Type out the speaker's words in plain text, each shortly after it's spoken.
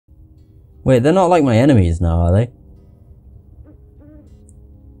Wait, they're not like my enemies now, are they?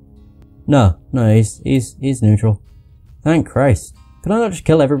 No, he's neutral. Thank Christ. Can I not just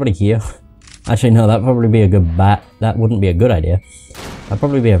kill everybody here? Actually, no, that'd probably be a good that wouldn't be a good idea. That'd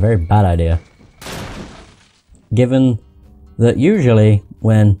probably be a very bad idea. Given that usually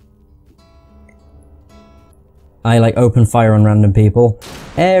when I like open fire on random people,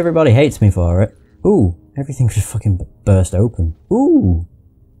 everybody hates me for it. Ooh, everything just fucking burst open. Ooh.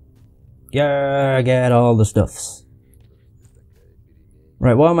 Yeah, get all the stuffs.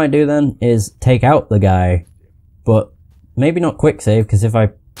 Right, what I might do then is take out the guy, but maybe not quick save, because if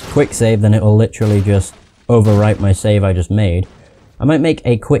I quick save then it will literally just overwrite my save I just made. I might make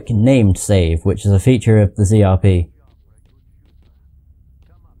a quick named save, which is a feature of the ZRP.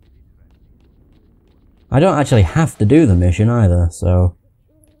 I don't actually have to do the mission either, so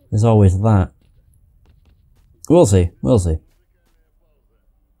there's always that. We'll see, we'll see.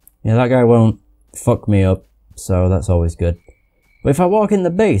 Yeah, that guy won't fuck me up, so that's always good. But if I walk in the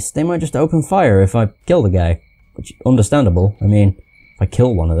base, they might just open fire if I kill the guy. Which, understandable. I mean, if I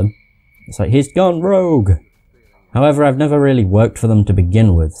kill one of them, it's like, he's gone rogue! However, I've never really worked for them to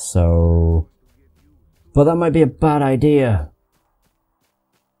begin with, so... But that might be a bad idea.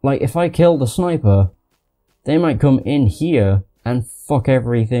 Like, if I kill the sniper, they might come in here and fuck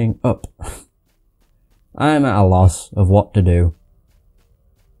everything up. I'm at a loss of what to do.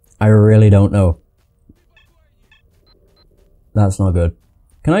 I really don't know. That's not good.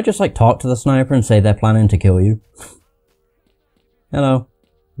 Can I just like talk to the sniper and say they're planning to kill you? Hello.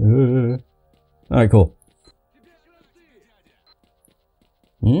 Alright, cool.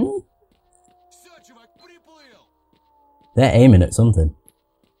 Hmm? They're aiming at something.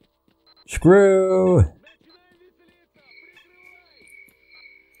 Screw!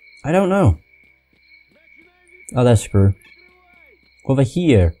 I don't know. Oh, there's screw. Over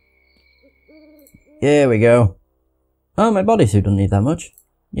here. There we go. Oh, my bodysuit doesn't need that much.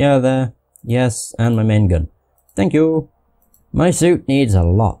 Yeah, there. Yes, and my main gun. Thank you. My suit needs a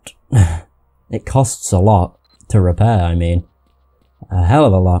lot. It costs a lot to repair, I mean. A hell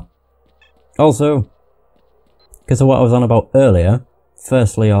of a lot. Also, because of what I was on about earlier,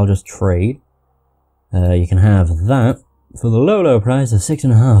 firstly I'll just trade. You can have that for the low price of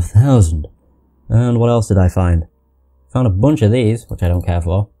 6,500. And what else did I find? Found a bunch of these, which I don't care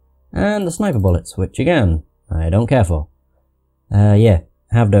for. And the sniper bullets, which again, I don't care for. Yeah,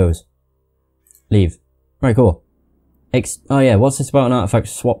 have those. Leave. Right, cool. Oh yeah, what's this about an artifact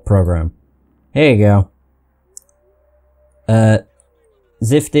swap program? Here you go.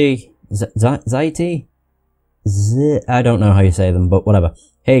 Zifty, Ziti? I don't know how you say them, but whatever.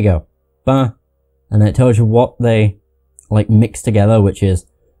 Here you go. Bah. And it tells you what they, like, mix together, which is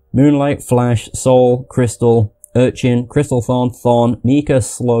Moonlight, Flash, Soul, Crystal, Urchin, Crystal Thorn, Thorn, Mika,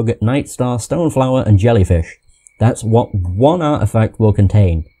 Slug, Nightstar, Stoneflower, and Jellyfish. That's what one artifact will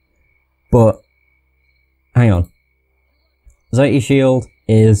contain. But, hang on. Ziti Shield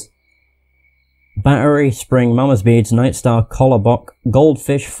is Battery, Spring, Mama's Beads, Nightstar, Collarbock,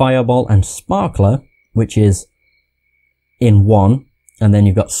 Goldfish, Fireball, and Sparkler, which is in one. And then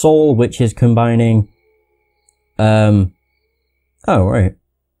you've got Soul, which is combining... Oh, right.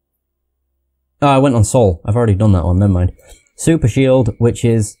 Oh, I went on Soul. I've already done that one, never mind. Super Shield, which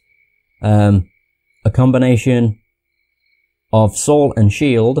is a combination of Soul and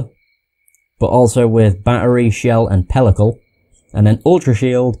Shield, but also with Battery, Shell, and Pellicle. And then Ultra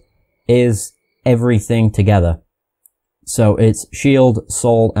Shield is everything together. So it's Shield,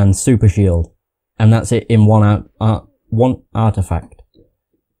 Soul, and Super Shield. And that's it in one artifact.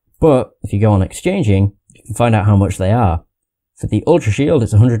 But if you go on exchanging, you can find out how much they are. For the Ultra Shield,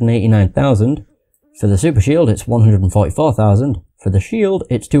 it's 189,000. For the Super Shield, it's 144,000. For the Shield,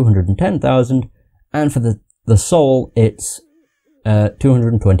 it's 210,000. And for the Soul, it's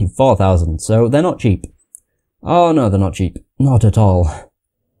 224,000. So they're not cheap. Oh no, they're not cheap. Not at all.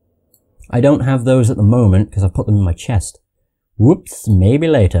 I don't have those at the moment because I've put them in my chest. Whoops, maybe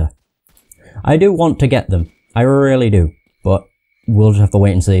later. I do want to get them. I really do. But we'll just have to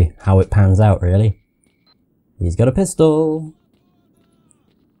wait and see how it pans out, really. He's got a pistol.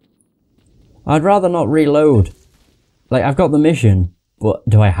 I'd rather not reload. Like, I've got the mission, but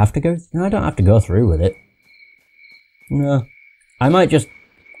do I have to go? No, I don't have to go through with it. No. I might just...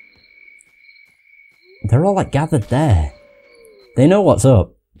 They're all, like, gathered there. They know what's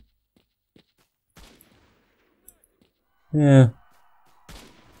up. Yeah.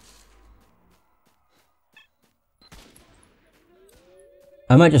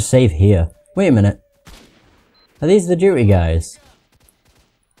 I might just save here. Wait a minute. Are these the duty guys?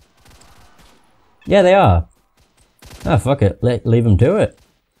 Yeah, they are. Ah, fuck it. Leave them to it.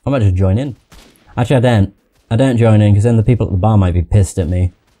 I might just join in. Actually, I don't. I don't join in because then the people at the bar might be pissed at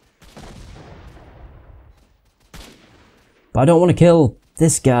me. But I don't want to kill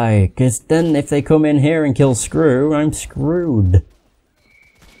this guy, because then if they come in here and kill Screw, I'm screwed.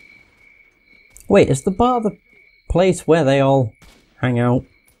 Wait, is the bar the place where they all hang out?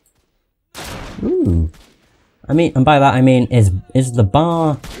 Ooh. I mean, and by that I mean, is the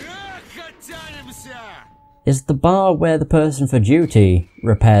bar... Is the bar where the person for duty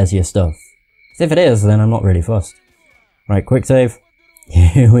repairs your stuff? 'Cause if it is, then I'm not really fussed. Right, quick save.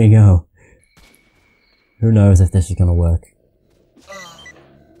 Here we go. Who knows if this is gonna work.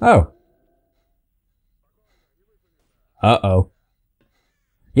 Oh. Uh-oh.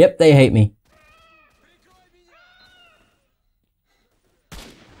 Yep, they hate me.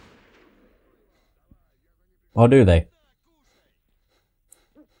 Or do they?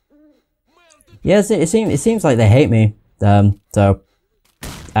 Yes, it seems like they hate me. So...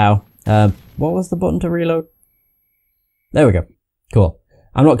 Ow. What was the button to reload? There we go. Cool.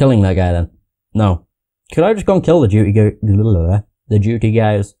 I'm not killing that guy then. No. Could I just go and kill the duty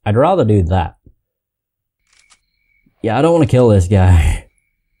guys? I'd rather do that. Yeah, I don't want to kill this guy.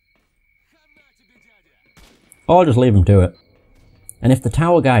 Or just leave him to it. And if the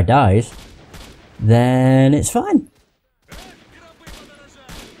tower guy dies, then it's fine.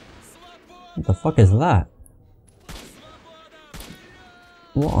 What the fuck is that?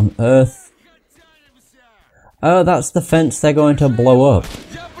 What on earth? Oh, that's the fence they're going to blow up.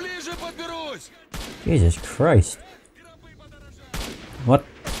 Jesus Christ. What?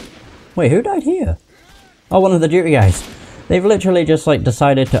 Wait, who died here? Oh, one of the duty guys. They've literally just, like,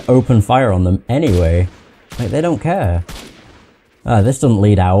 decided to open fire on them anyway. Like, they don't care. Ah, this doesn't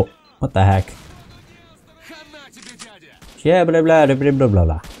lead out. What the heck? Yeah, blah blah blah blah blah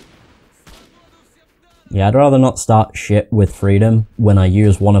blah. Yeah, I'd rather not start shit with freedom when I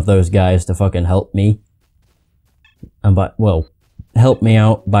use one of those guys to fucking help me. And well, help me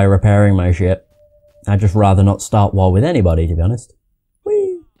out by repairing my shit. I'd just rather not start war with anybody, to be honest.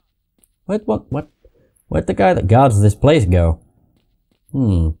 Whee! Where'd the guy that guards this place go?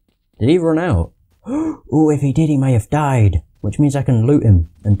 Did he run out? Ooh, if he did, he may have died. Which means I can loot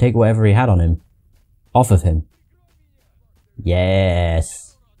him and take whatever he had on him. Off of him.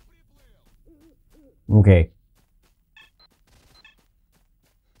 Yes. Okay.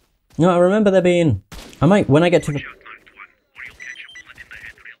 No, I remember there being... I might, when I get to the...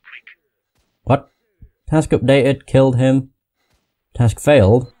 What? Task updated, killed him. Task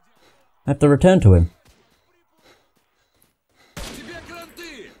failed. I have to return to him.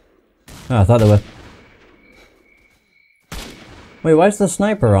 Oh, I thought there were... Wait, why's the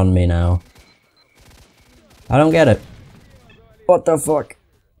sniper on me now? I don't get it. What the fuck?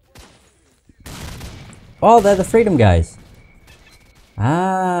 Oh, they're the freedom guys.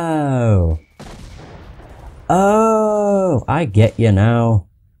 Oh. Oh, I get you now.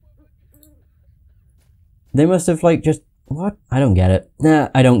 They must have, like, just... What? I don't get it. Nah,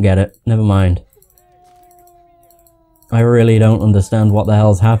 I don't get it. Never mind. I really don't understand what the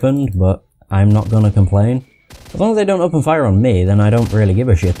hell's happened, but I'm not gonna complain. As long as they don't open fire on me, then I don't really give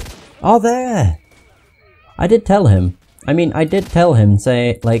a shit. Oh, there! I did tell him. I mean, I did tell him,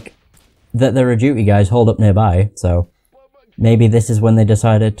 say, like, that there are duty guys holed up nearby, so... Maybe this is when they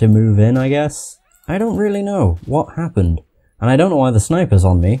decided to move in, I guess? I don't really know what happened. And I don't know why the sniper's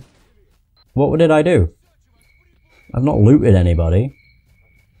on me. What did I do? I've not looted anybody.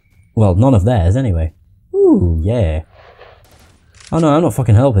 Well, none of theirs, anyway. Ooh, yeah. Oh no, I'm not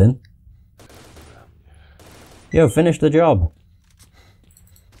fucking helping. Yo, finish the job.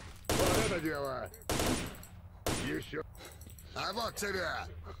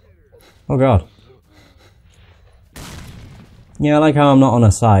 Oh god. Yeah, I like how I'm not on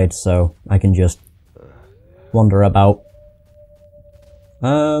a side, so I can just wander about.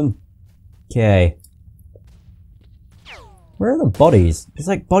 Okay. Where are the bodies? There's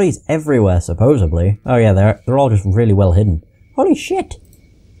like bodies everywhere, supposedly. Oh yeah, they're all just really well hidden. Holy shit!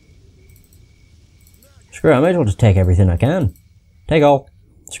 Screw it, I may as well just take everything I can. Take all.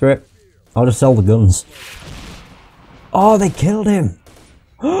 Screw it. I'll just sell the guns. Oh, they killed him!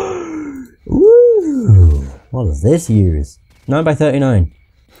 Woo! What does this use? 9x39.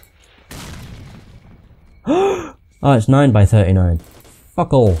 Oh, it's 9x39.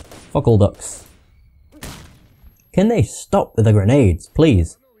 Fuck all ducks. Can they stop with the grenades,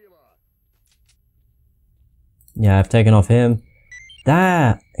 please? Yeah, I've taken off him.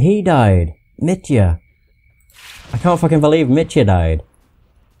 He died. Mitya. I can't fucking believe Mitya died.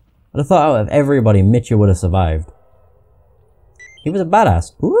 I'd have thought out of everybody, Mitya would have survived. He was a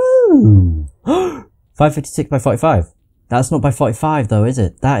badass. Woo! 556 by 45. That's not by 45 though, is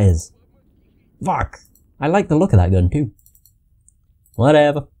it? That is. Fuck. I like the look of that gun too.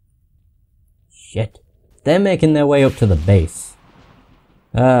 Whatever. Shit. They're making their way up to the base.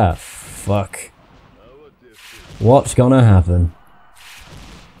 Ah, fuck. What's gonna happen?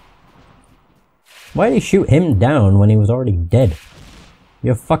 Why did he shoot him down when he was already dead?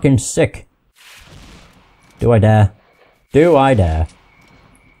 You're fucking sick. Do I dare? Do I dare?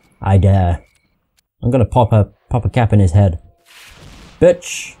 I dare. I'm gonna pop a cap in his head.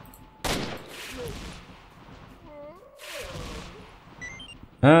 Bitch!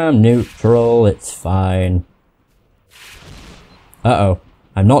 I'm neutral, it's fine. Uh-oh.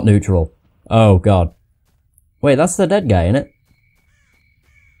 I'm not neutral. Oh god. Wait, that's the dead guy, innit?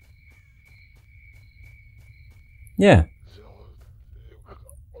 Yeah.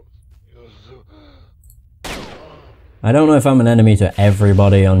 I don't know if I'm an enemy to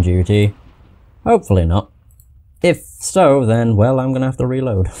everybody on duty. Hopefully not. If so, then, well, I'm gonna have to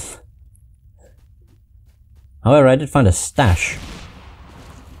reload. However, I did find a stash.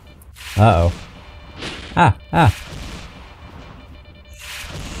 Uh-oh. Ah!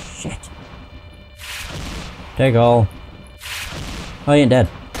 Shit. Take all. Oh, he ain't dead.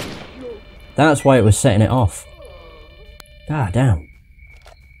 That's why it was setting it off. God damn.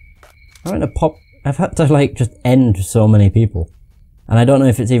 I've had to, like, just end so many people. And I don't know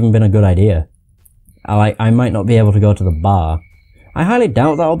if it's even been a good idea. I might not be able to go to the bar. I highly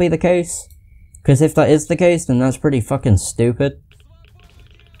doubt that'll be the case. Because if that is the case, then that's pretty fucking stupid.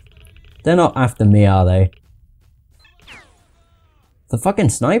 They're not after me, are they? The fucking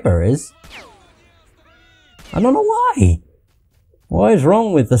sniper is. I don't know why. What is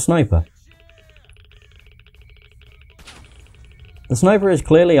wrong with the sniper? The sniper is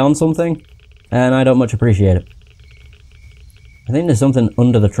clearly on something, and I don't much appreciate it. I think there's something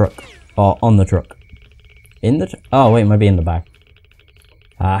under the truck. Or on the truck. In the oh wait, maybe in the back.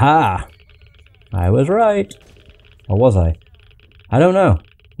 Aha! I was right. Or was I? I don't know.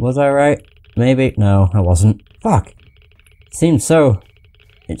 Was I right? Maybe. No, I wasn't. Fuck! It seemed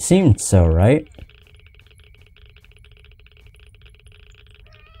so right.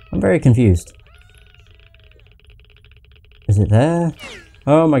 I'm very confused. Is it there?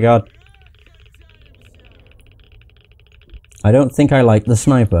 Oh my god. I don't think I like the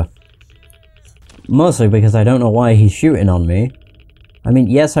sniper. Mostly because I don't know why he's shooting on me. I mean,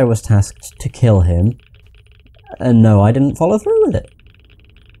 yes, I was tasked to kill him. And no, I didn't follow through with it.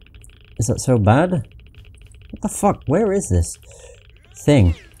 Is that so bad? What the fuck? Where is this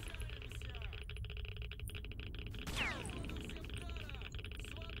thing?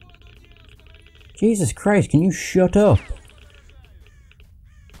 Jesus Christ, can you shut up?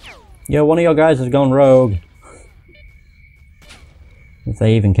 Yo, one of your guys has gone rogue. If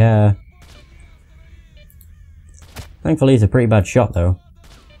they even care. Thankfully he's a pretty bad shot though.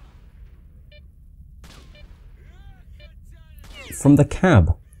 From the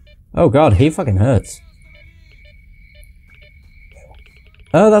cab. Oh god, he fucking hurts.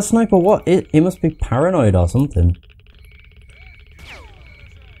 Oh, that sniper, what? He must be paranoid or something.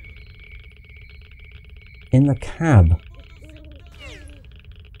 In the cab.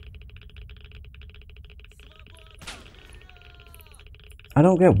 I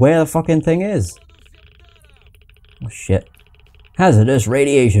don't get where the fucking thing is. Oh shit. Hazardous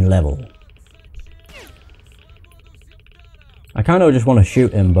radiation level. I kind of just want to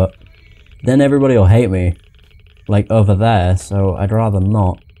shoot him, but then everybody will hate me. Like over there, so I'd rather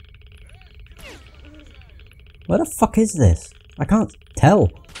not. Where the fuck is this? I can't tell.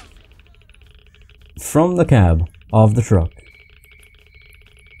 From the cab of the truck.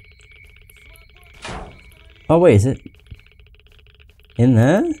 Oh wait, is it in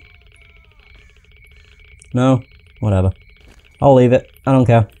there? No, whatever. I'll leave it. I don't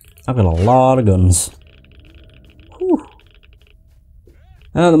care. I've got a lot of guns. Whew.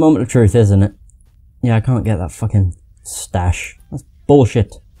 The moment of truth, isn't it? Yeah, I can't get that fucking stash. That's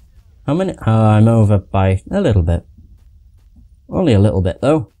bullshit. How many? Oh, I'm over by a little bit. Only a little bit,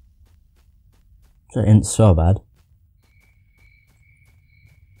 though. So it ain't so bad.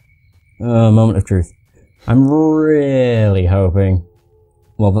 Moment of truth. I'm really hoping...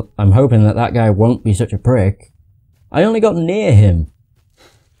 Well, I'm hoping that that guy won't be such a prick. I only got near him.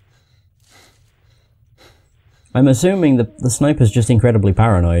 I'm assuming that the sniper's just incredibly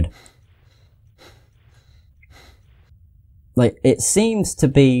paranoid. Like, it seems to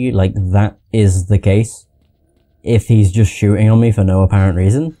be like that is the case. If he's just shooting on me for no apparent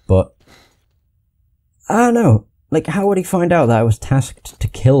reason, but... I don't know. Like, how would he find out that I was tasked to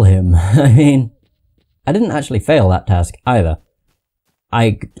kill him? I mean, I didn't actually fail that task either.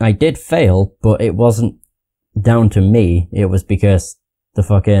 I did fail, but it wasn't down to me. It was because the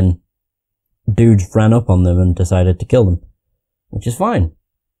fucking dudes ran up on them and decided to kill them. Which is fine.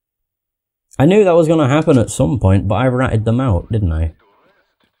 I knew that was going to happen at some point, but I ratted them out, didn't I?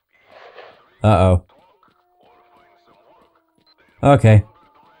 Uh-oh. Okay.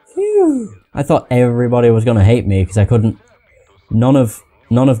 Phew. I thought everybody was going to hate me because I couldn't... None of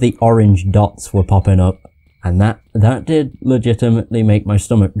the orange dots were popping up. And that did legitimately make my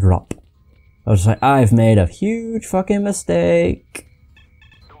stomach drop. I was like, I've made a huge fucking mistake.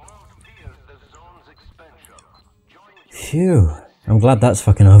 Phew. I'm glad that's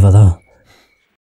fucking over though.